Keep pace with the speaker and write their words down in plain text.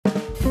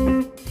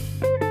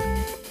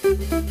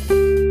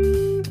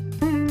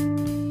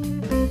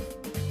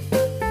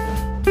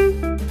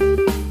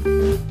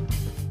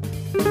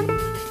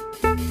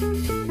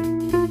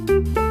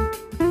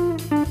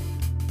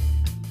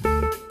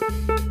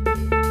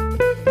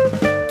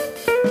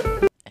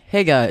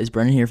Hey guys,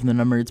 Brennan here from the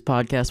Number Nerds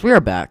podcast. We are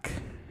back.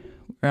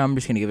 I'm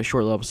just gonna give a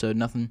short little episode.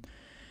 Nothing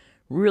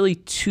really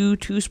too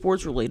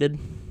sports related.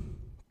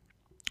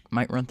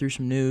 Might run through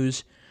some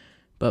news,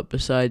 but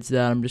besides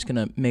that, I'm just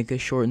gonna make a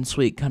short and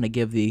sweet. Kind of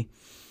give the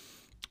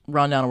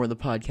rundown of where the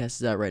podcast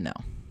is at right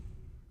now.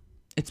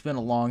 It's been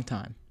a long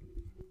time,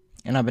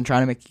 and I've been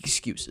trying to make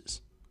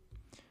excuses.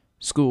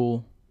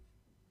 School,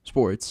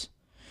 sports,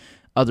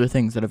 other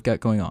things that I've got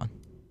going on.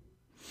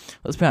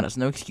 Let's be honest,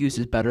 no excuse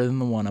is better than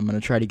the one I'm going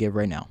to try to give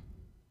right now.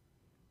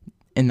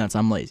 And that's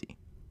I'm lazy.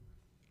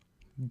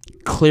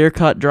 Clear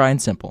cut, dry,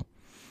 and simple.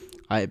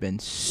 I have been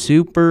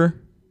super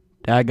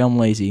daggum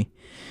lazy.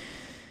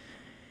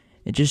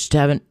 I just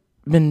haven't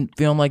been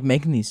feeling like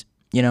making these,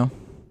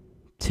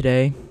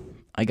 Today,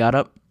 I got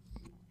up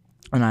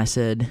and I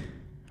said,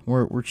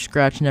 we're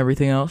scratching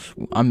everything else.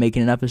 I'm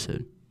making an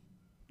episode.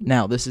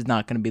 Now, this is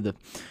not going to be the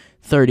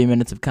 30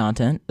 minutes of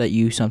content that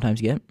you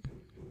sometimes get.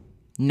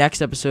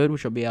 Next episode,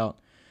 which will be out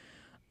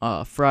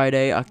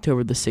Friday,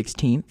 October the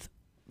 16th,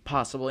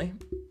 possibly,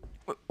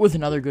 with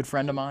another good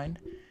friend of mine,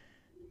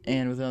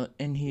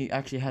 and he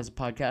actually has a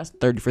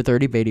podcast, 30 for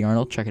 30, Beatty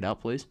Arnold. Check it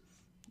out, please.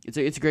 It's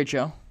a great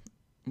show.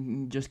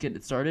 Just getting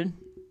it started.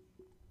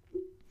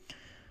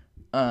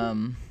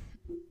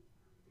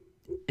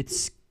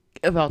 It's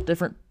about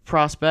different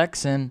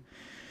prospects, and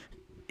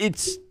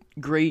it's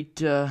great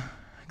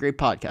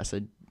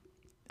podcast.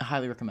 I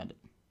highly recommend it.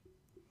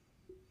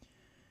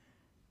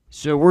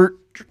 So we're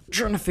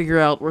trying to figure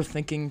out, we're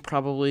thinking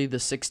probably the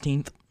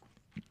 16th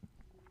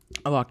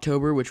of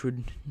October, which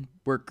would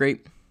work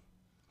great,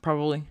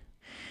 probably.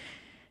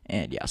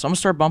 And yeah, so I'm going to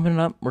start bumping it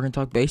up. We're going to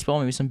talk baseball,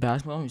 maybe some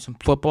basketball, maybe some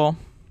football.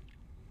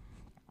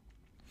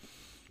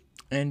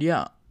 And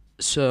yeah,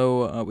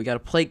 so we got a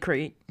plate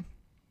crate.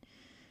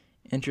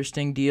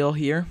 Interesting deal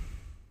here.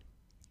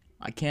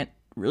 I can't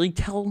really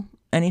tell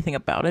anything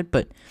about it,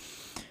 but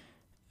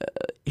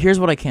here's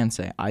what I can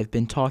say. I've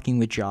been talking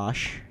with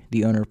Josh,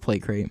 the owner of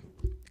Plate Crate.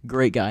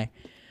 Great guy.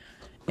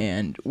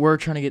 And we're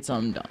trying to get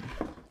something done.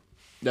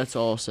 That's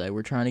all I'll say.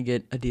 We're trying to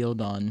get a deal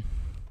done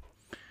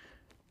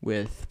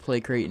with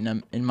Plate Crate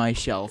and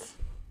myself.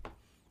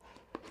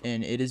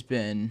 And it has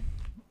been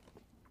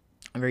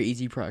a very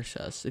easy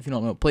process. If you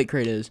don't know what Plate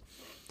Crate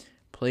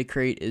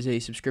is a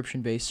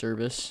subscription-based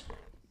service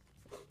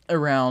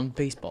around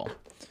baseball.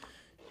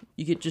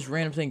 You get just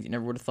random things you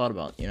never would have thought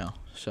about,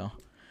 So,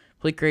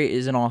 Plate Crate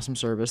is an awesome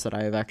service that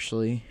I have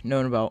actually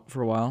known about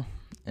for a while.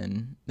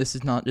 And this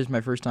is not just my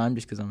first time,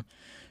 just because I'm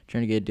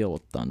trying to get a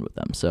deal done with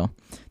them. So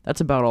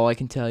that's about all I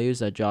can tell you, is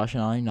that Josh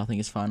and I, nothing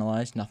is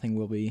finalized. Nothing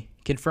will be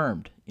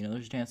confirmed.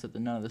 There's a chance that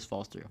none of this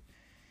falls through.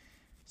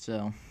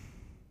 So,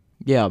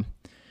 yeah.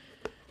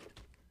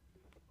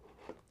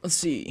 Let's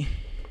see.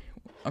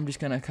 I'm just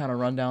going to kind of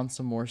run down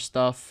some more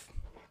stuff.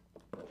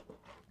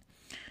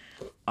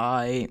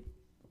 The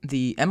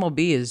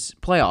MLB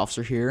playoffs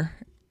are here,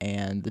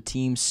 and the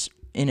teams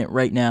in it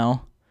right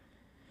now,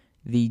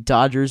 the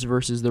Dodgers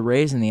versus the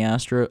Rays and the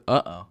Astros.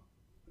 Uh-oh.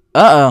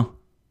 I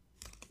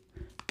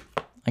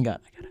gotta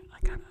do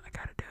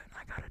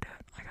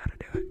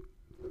it.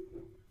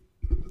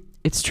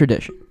 It's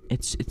tradition.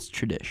 It's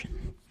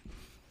tradition.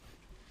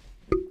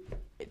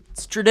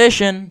 It's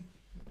tradition.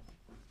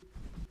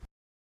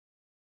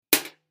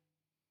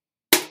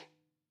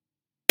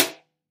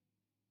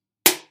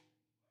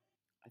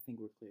 I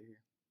think we're clear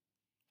here.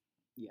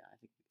 Yeah, I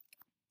think.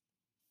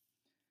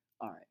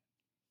 Alright.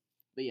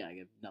 But yeah, I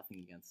have nothing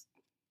against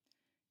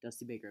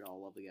Dusty Baker at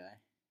all. Love the guy.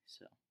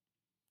 So,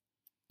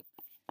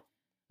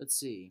 let's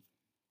see.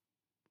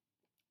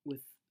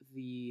 With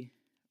the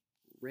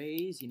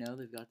Rays,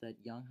 they've got that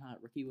young,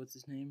 hot rookie. What's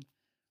his name?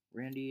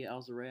 Randy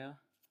Alzaraya,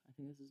 I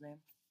think that's his name.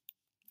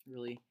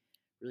 Really,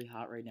 really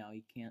hot right now.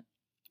 He can't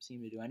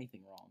seem to do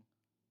anything wrong.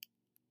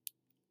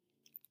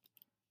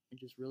 And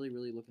just really,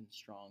 really looking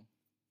strong.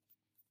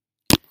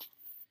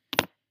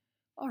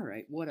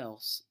 Alright, what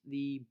else?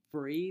 The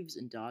Braves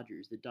and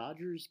Dodgers. The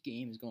Dodgers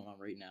game is going on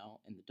right now,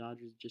 and the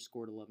Dodgers just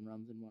scored 11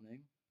 runs in one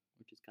inning,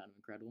 which is kind of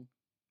incredible.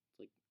 It's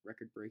like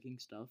record-breaking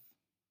stuff.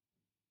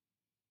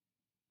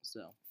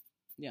 So,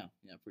 yeah,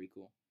 pretty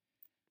cool.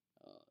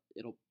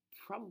 It'll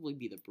probably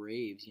be the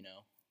Braves,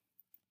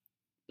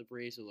 The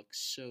Braves will look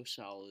so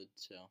solid,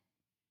 so.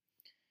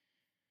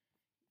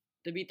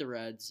 They beat the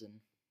Reds, and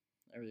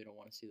I really don't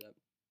want to see that.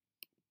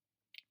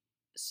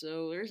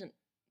 So, there isn't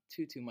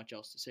too much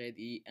else to say.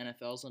 The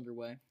NFL's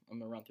underway. I'm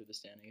going to run through the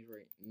standings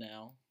right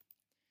now.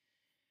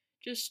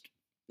 This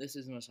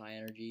isn't as high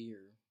energy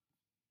or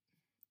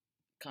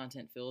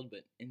content-filled,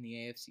 but in the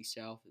AFC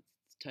South,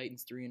 it's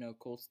Titans 3-0,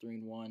 Colts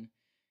 3-1,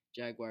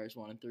 Jaguars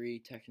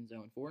 1-3, Texans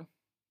 0-4.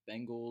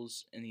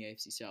 Bengals in the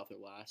AFC South are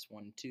last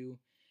 1-2.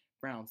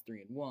 Browns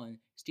 3-1.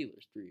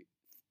 Steelers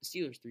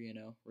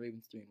 3-0.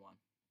 Ravens 3-1.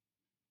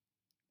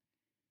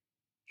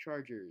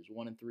 Chargers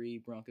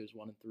 1-3. Broncos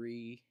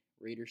 1-3.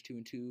 Raiders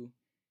 2-2.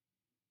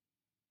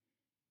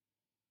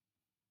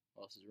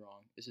 Well, this is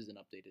wrong. This isn't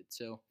updated.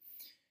 So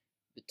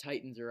the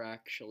Titans are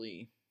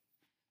actually.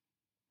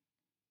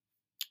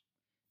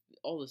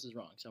 All this is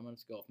wrong. So I'm going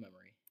to go off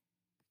memory.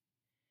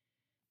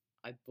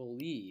 I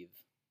believe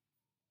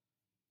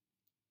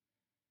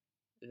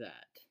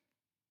that,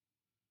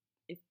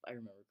 if I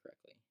remember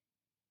correctly,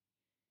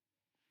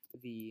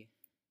 the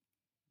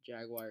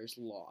Jaguars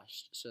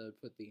lost. So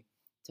it put the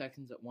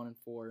Texans at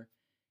 1-4,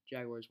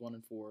 Jaguars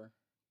 1-4,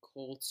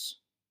 Colts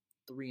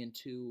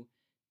 3-2,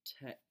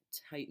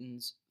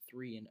 Titans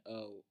 3-0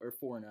 or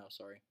 4-0.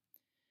 Sorry,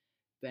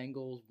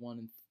 Bengals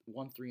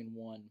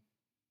 1-3-1,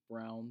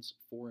 Browns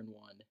 4-1,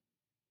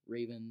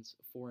 Ravens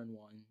 4-1,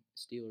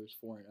 Steelers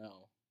 4-0.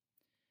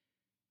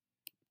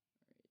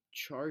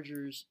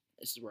 Chargers.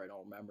 This is where I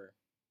don't remember.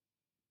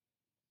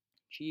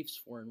 Chiefs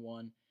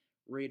 4-1,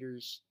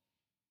 Raiders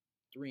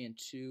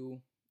 3-2,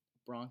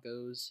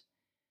 Broncos.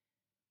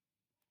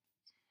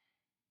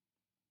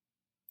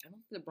 I don't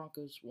think the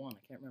Broncos won.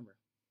 I can't remember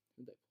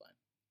who they played.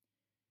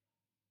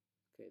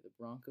 Okay, the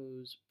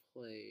Broncos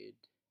played.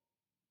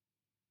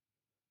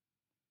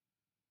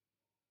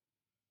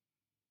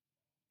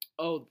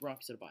 Oh, the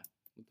Broncos had a bye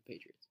with the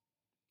Patriots.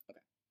 Okay.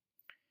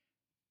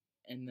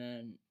 And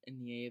then in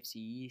the AFC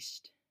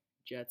East,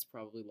 Jets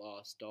probably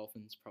lost.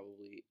 Dolphins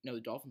probably. No,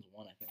 the Dolphins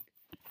won, I think.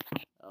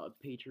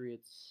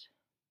 Patriots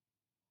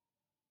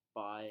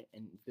bye,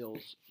 and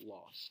Bills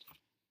lost.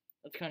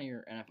 That's kind of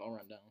your NFL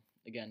rundown.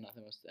 Again,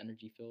 nothing was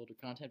energy-filled or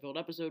content-filled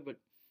episode, but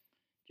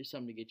just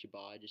something to get you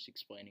by, just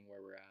explaining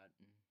where we're at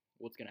and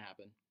what's going to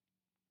happen.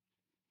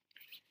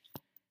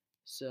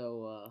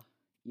 So,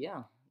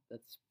 yeah,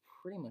 that's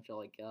pretty much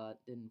all I got.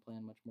 Didn't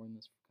plan much more than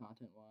this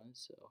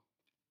content-wise, so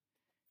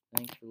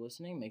thanks for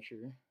listening. Make sure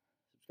to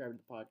subscribe to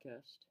the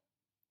podcast,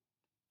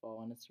 follow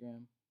on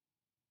Instagram,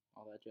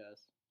 all that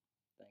jazz.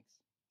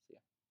 Thanks.